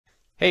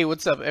Hey,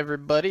 what's up,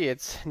 everybody?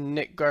 It's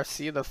Nick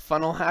Garcia, the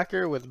funnel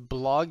hacker with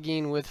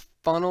Blogging with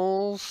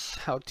Funnels,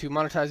 how to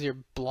monetize your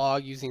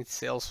blog using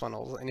sales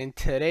funnels. And in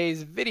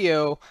today's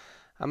video,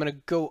 I'm going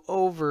to go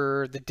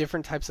over the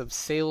different types of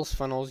sales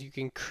funnels you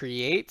can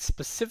create,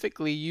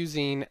 specifically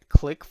using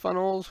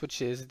ClickFunnels,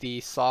 which is the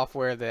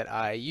software that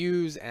I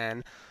use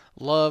and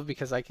love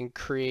because I can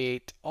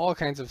create all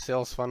kinds of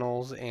sales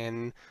funnels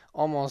in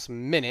almost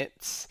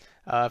minutes.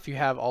 If you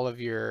have all of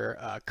your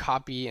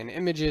copy and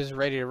images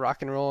ready to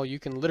rock and roll, you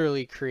can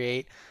literally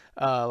create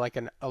like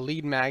a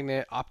lead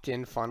magnet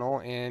opt-in funnel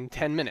in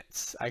 10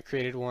 minutes. I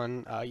created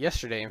one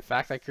yesterday. In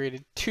fact, I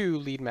created 2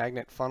 lead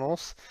magnet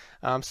funnels.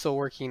 I'm still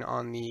working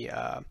on the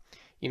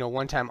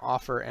one-time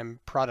offer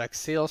and product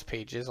sales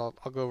pages. I'll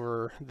go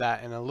over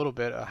that in a little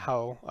bit of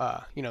how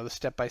the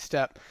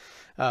step-by-step.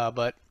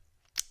 But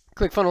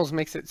ClickFunnels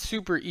makes it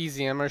super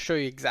easy. I'm going to show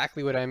you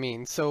exactly what I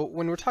mean. So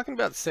when we're talking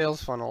about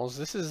sales funnels,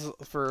 this is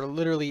for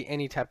literally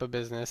any type of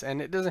business,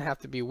 and it doesn't have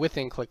to be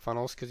within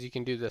ClickFunnels because you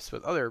can do this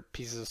with other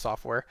pieces of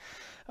software.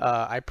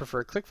 I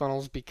prefer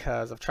ClickFunnels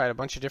because I've tried a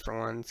bunch of different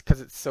ones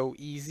because it's so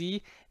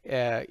easy.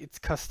 It's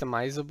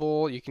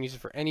customizable. You can use it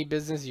for any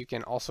business. You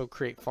can also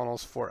create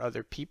funnels for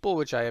other people,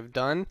 which I have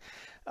done.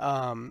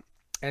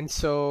 And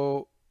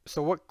so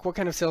what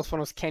kind of sales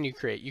funnels can you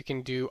create? You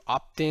can do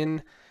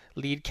opt-in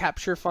lead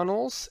capture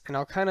funnels, and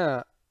I'll kind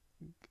of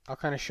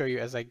show you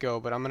as I go,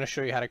 but I'm going to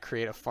show you how to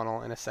create a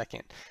funnel in a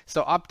second.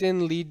 So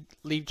opt-in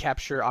lead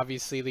capture,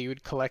 obviously you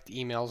would collect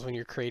emails when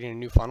you're creating a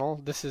new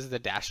funnel. This is the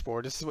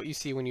dashboard. This is what you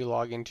see when you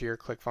log into your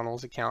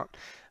ClickFunnels account.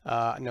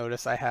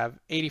 Notice I have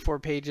 84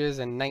 pages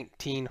and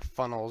 19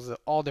 funnels,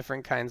 all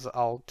different kinds.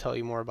 I'll tell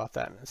you more about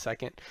that in a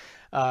second.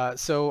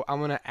 So I'm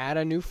going to add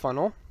a new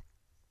funnel.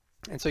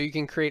 And so you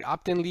can create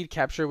opt-in lead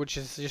capture, which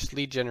is just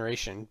lead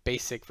generation,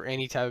 basic for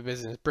any type of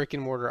business, brick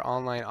and mortar,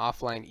 online,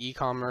 offline,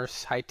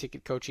 e-commerce, high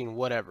ticket coaching,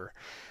 whatever.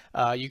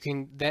 You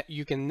can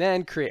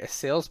then create a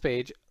sales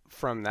page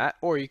from that,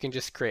 or you can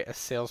just create a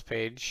sales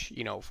page,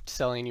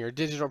 selling your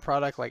digital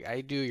product like I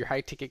do, your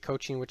high ticket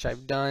coaching, which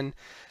I've done,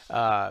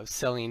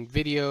 selling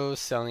videos,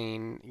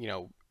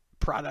 selling,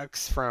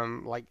 products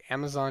from like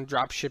Amazon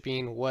drop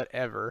shipping,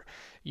 whatever.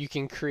 You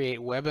can create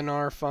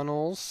webinar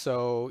funnels,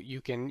 so you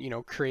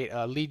can create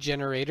a lead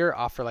generator,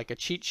 offer like a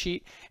cheat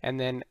sheet, and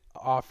then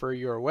offer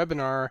your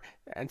webinar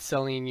and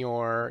selling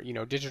your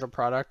digital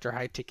product or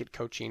high ticket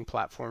coaching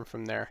platform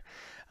from there.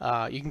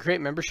 You can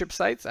create membership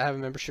sites. I have a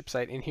membership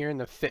site in here in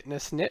the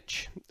fitness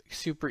niche.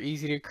 Super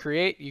easy to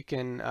create. You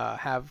can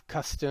have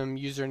custom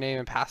username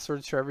and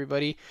passwords for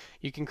everybody.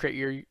 You can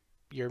create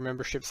your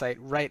membership site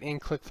right in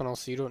ClickFunnels,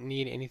 so you don't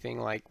need anything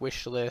like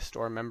Wishlist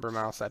or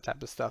MemberMouse, that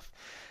type of stuff.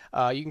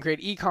 You can create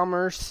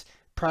e-commerce,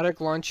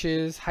 product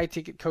launches, high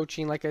ticket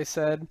coaching, like I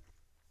said.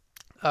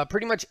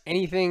 Pretty much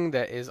anything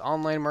that is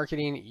online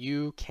marketing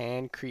you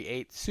can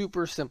create.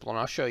 Super simple, and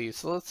I'll show you.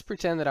 So let's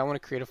pretend that I want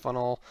to create a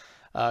funnel,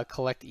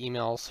 collect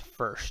emails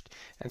first.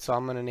 And so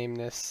I'm going to name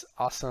this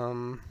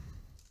awesome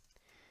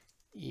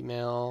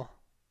email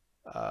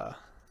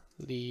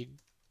lead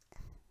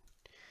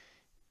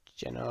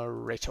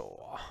generator.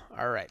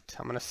 All right,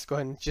 I'm going to go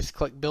ahead and just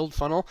click build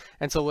funnel.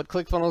 And so what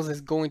ClickFunnels is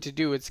going to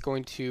do, it's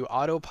going to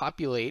auto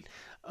populate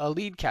a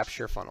lead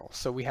capture funnel.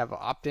 So we have an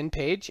opt-in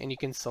page, and you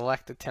can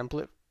select a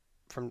template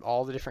from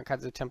all the different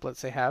kinds of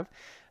templates they have.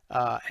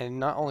 And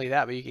not only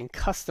that, but you can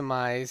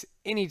customize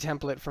any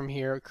template from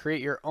here,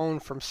 create your own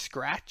from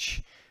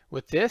scratch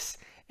with this.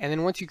 And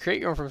then once you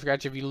create your own from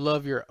scratch, if you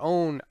love your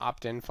own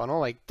opt-in funnel,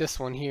 like this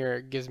one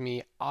here gives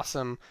me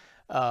awesome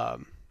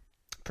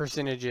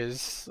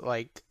percentages,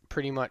 like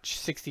pretty much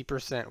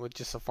 60% with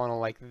just a funnel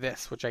like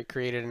this, which I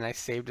created and I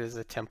saved as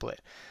a template.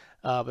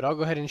 But I'll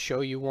go ahead and show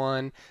you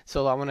one.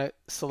 So I want to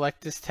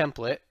select this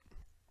template.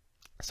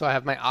 So I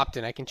have my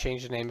opt-in. I can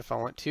change the name if I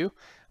want to. I'm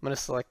going to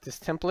select this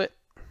template.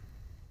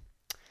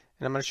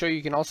 And I'm going to show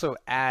you can also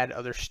add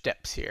other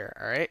steps here.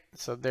 All right,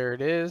 so there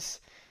it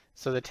is.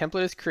 So the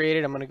template is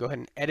created. I'm going to go ahead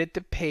and edit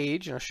the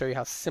page, and I'll show you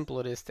how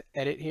simple it is to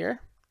edit here.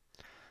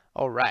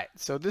 All right,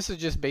 so this is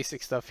just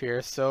basic stuff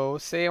here. So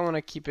say I want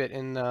to keep it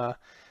in the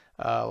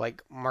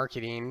like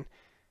marketing.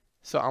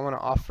 So I want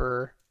to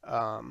offer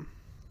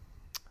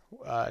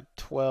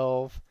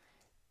 12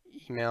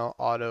 email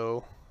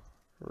auto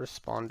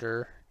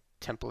responder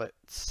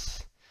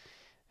templates.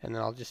 And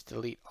then I'll just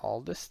delete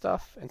all this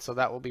stuff. And so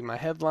that will be my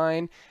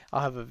headline.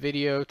 I'll have a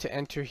video to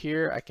enter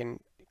here. I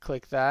can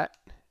click that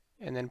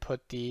and then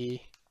put the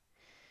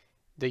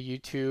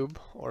YouTube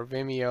or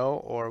Vimeo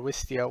or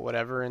Wistia,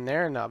 whatever in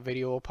there, and that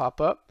video will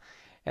pop up.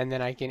 And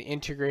then I can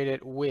integrate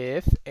it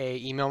with a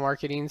email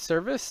marketing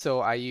service.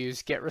 So I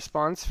use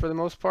GetResponse for the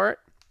most part.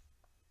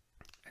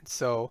 And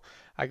so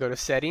I go to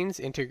settings,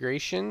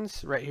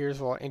 integrations. Right here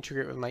is where I'll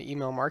integrate with my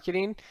email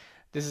marketing.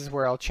 This is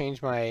where I'll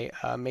change my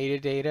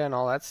metadata and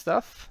all that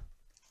stuff.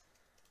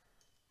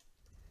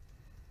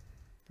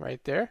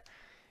 Right there.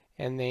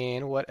 And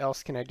then what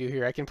else can I do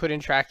here? I can put in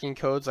tracking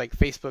codes like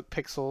Facebook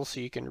pixels so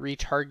you can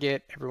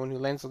retarget everyone who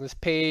lands on this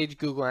page,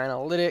 Google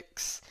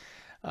Analytics,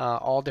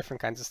 all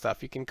different kinds of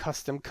stuff. You can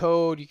custom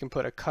code, you can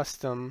put a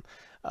custom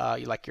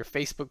like your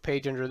Facebook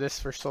page under this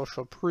for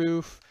social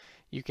proof.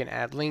 You can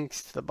add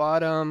links to the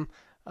bottom.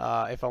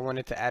 If I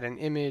wanted to add an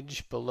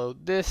image below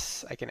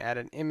this, I can add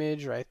an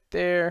image right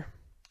there.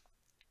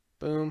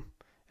 Boom,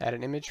 add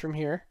an image from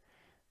here.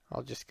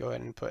 I'll just go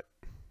ahead and put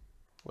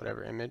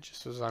whatever image.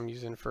 This was I'm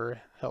using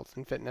for health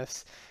and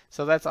fitness.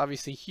 So that's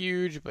obviously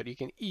huge, but you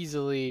can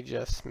easily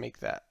just make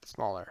that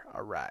smaller.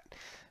 All right.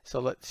 So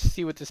let's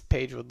see what this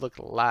page would look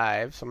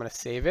live. So I'm going to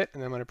save it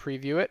and I'm going to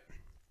preview it.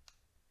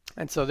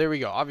 And so there we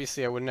go.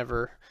 Obviously I would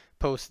never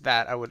post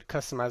that. I would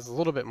customize a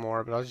little bit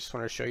more, but I just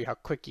want to show you how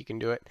quick you can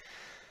do it.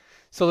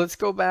 So let's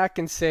go back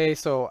and say,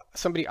 so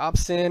somebody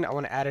opts in. I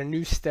want to add a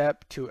new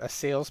step to a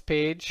sales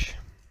page.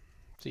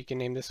 So you can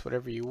name this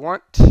whatever you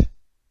want.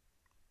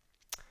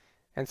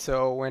 And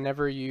so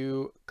whenever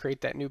you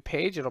create that new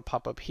page, it'll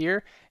pop up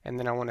here. And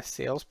then I want a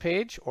sales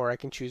page, or I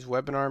can choose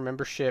webinar,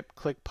 membership,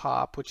 click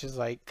pop, which is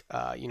like,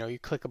 you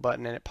click a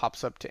button and it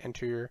pops up to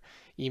enter your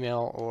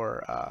email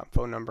or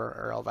phone number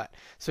or all that.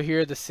 So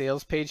here are the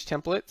sales page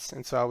templates.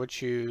 And so I would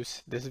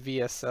choose this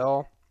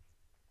VSL.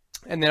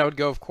 And then I would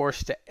go, of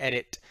course, to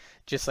edit,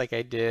 just like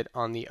I did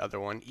on the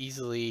other one.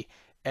 Easily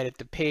edit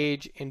the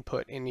page,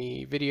 input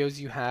any videos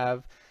you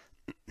have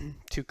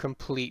to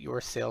complete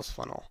your sales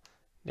funnel.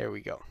 There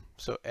we go.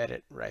 So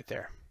edit right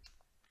there.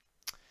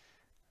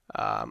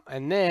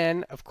 And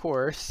then, of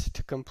course,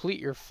 to complete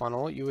your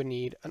funnel, you would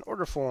need an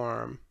order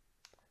form.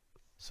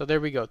 So there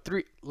we go.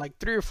 Three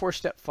or four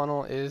step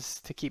funnel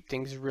is to keep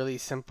things really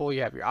simple.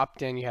 You have your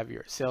opt-in, you have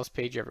your sales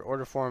page, you have your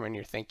order form, and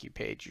your thank you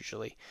page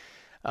usually.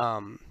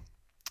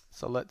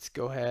 So let's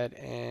go ahead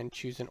and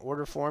choose an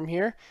order form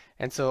here.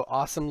 And so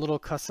awesome little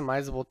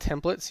customizable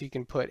templates. So you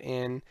can put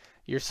in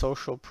your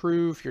social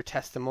proof, your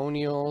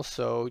testimonial,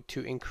 so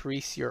to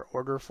increase your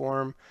order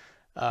form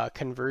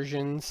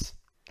conversions.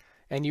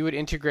 And you would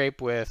integrate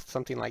with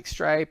something like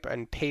Stripe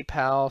and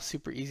PayPal,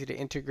 super easy to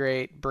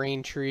integrate,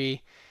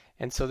 Braintree.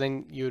 And so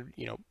then you would,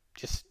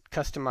 just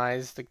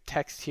customize the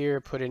text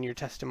here, put in your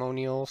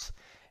testimonials,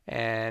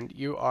 and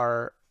you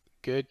are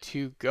good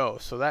to go.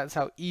 So that's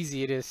how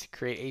easy it is to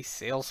create a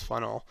sales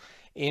funnel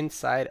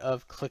inside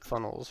of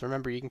ClickFunnels.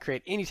 Remember, you can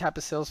create any type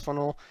of sales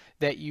funnel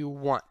that you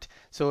want.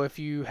 So if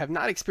you have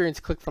not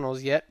experienced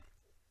ClickFunnels yet,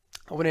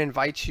 I want to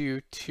invite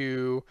you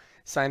to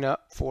sign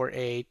up for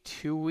a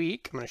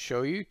 2-week, I'm going to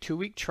show you,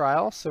 2-week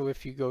trial. So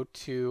if you go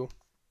to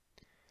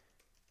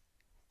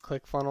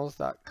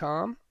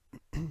clickfunnels.com,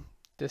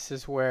 this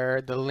is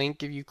where the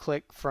link, if you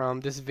click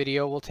from this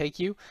video, will take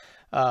you.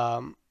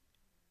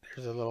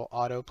 There's a little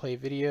autoplay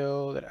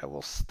video that I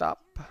will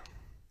stop.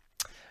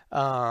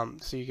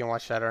 So you can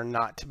watch that or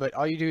not. But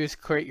all you do is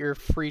create your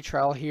free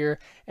trial here.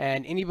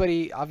 And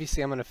anybody,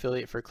 obviously I'm an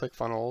affiliate for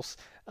ClickFunnels.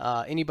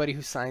 Anybody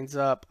who signs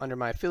up under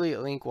my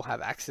affiliate link will have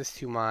access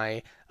to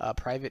my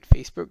private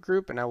Facebook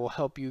group, and I will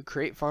help you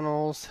create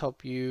funnels,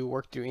 help you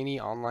work through any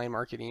online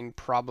marketing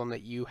problem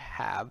that you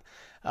have.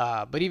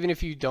 But even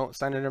if you don't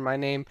sign under my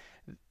name,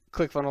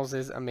 ClickFunnels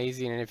is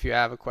amazing, and if you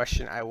have a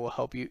question, I will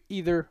help you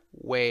either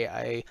way.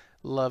 I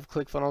love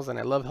ClickFunnels and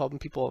I love helping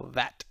people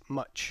that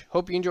much.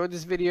 Hope you enjoyed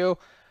this video.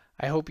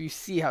 I hope you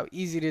see how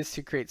easy it is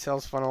to create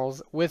sales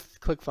funnels. With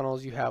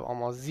ClickFunnels, you have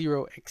almost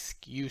zero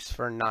excuse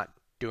for not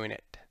doing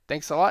it.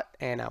 Thanks a lot,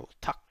 and I will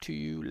talk to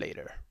you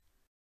later.